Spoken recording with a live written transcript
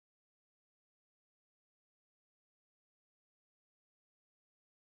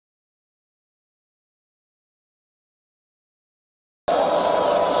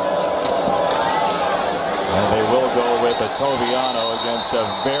Toviano against a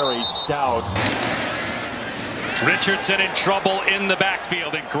very stout. Richardson in trouble in the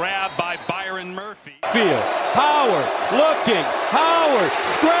backfield and grabbed by Byron Murphy. Field. Howard looking. Howard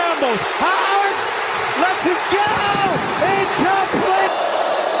scrambles. Howard lets it go. Incomplete.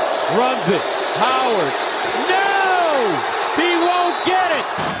 Runs it. Howard. No! He won't get it.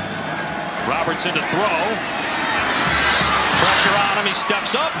 Robertson to throw. Pressure on him. He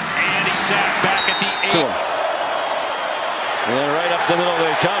steps up and he's sacked back at the 8. And right up the middle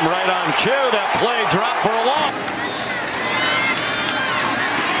they come, right on cue. That play dropped for a long.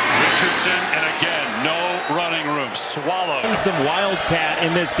 Richardson, and again, no running room. Swallow. Some wildcat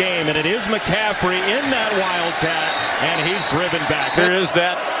in this game, and it is McCaffrey in that wildcat, and he's driven back. There is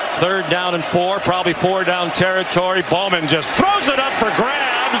that 3rd down and 4, probably 4 down territory. Bowman just throws it up for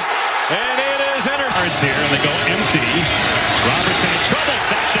grabs, and it is intercepted here, and they go empty. Robertson in trouble,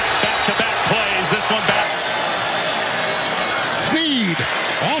 sacked it, back-to-back plays. This one back. Snead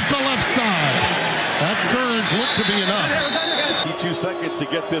off the left side. That surge looked to be enough. 52 seconds to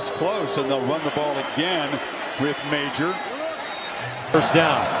get this close, and they'll run the ball again with Major. First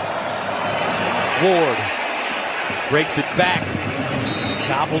down. Ward breaks it back.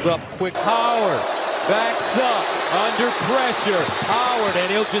 Gobbled up quick. Howard backs up under pressure. Howard,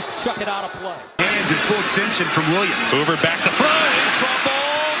 and he'll just chuck it out of play. Hands in full extension from Williams. Hoover back to throw. In trouble.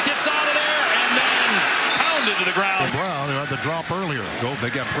 Gets out of there and then pounded to the ground. Brown, who had the drop earlier. Go,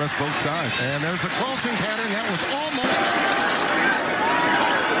 they got pressed both sides. And there's the crossing pattern. That was almost.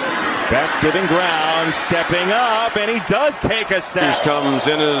 Beck giving ground, stepping up, and he does take a sack. Comes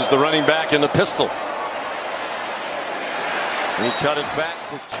in as the running back in the pistol. He cut it back.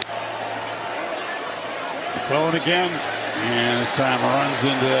 Throwing again, and this time runs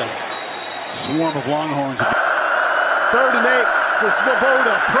into a swarm of Longhorns. 3rd and 8 for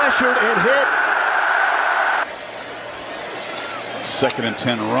Svoboda, pressured and hit. 2nd and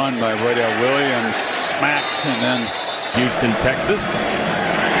 10 run by Roydell Williams, smacks, and then Houston, Texas.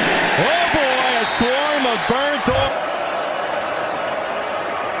 Oh boy, a swarm of burnt oil.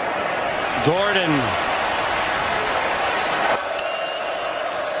 Gordon.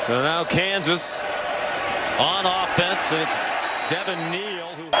 So now Kansas on offense, and it's Devin Neal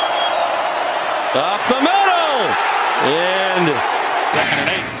who up the middle, and 2nd and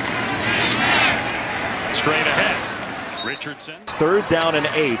 8. Straight ahead. Richardson. 3rd down and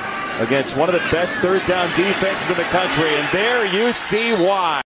 8 against one of the best 3rd down defenses in the country, and there you see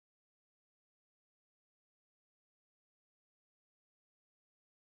why.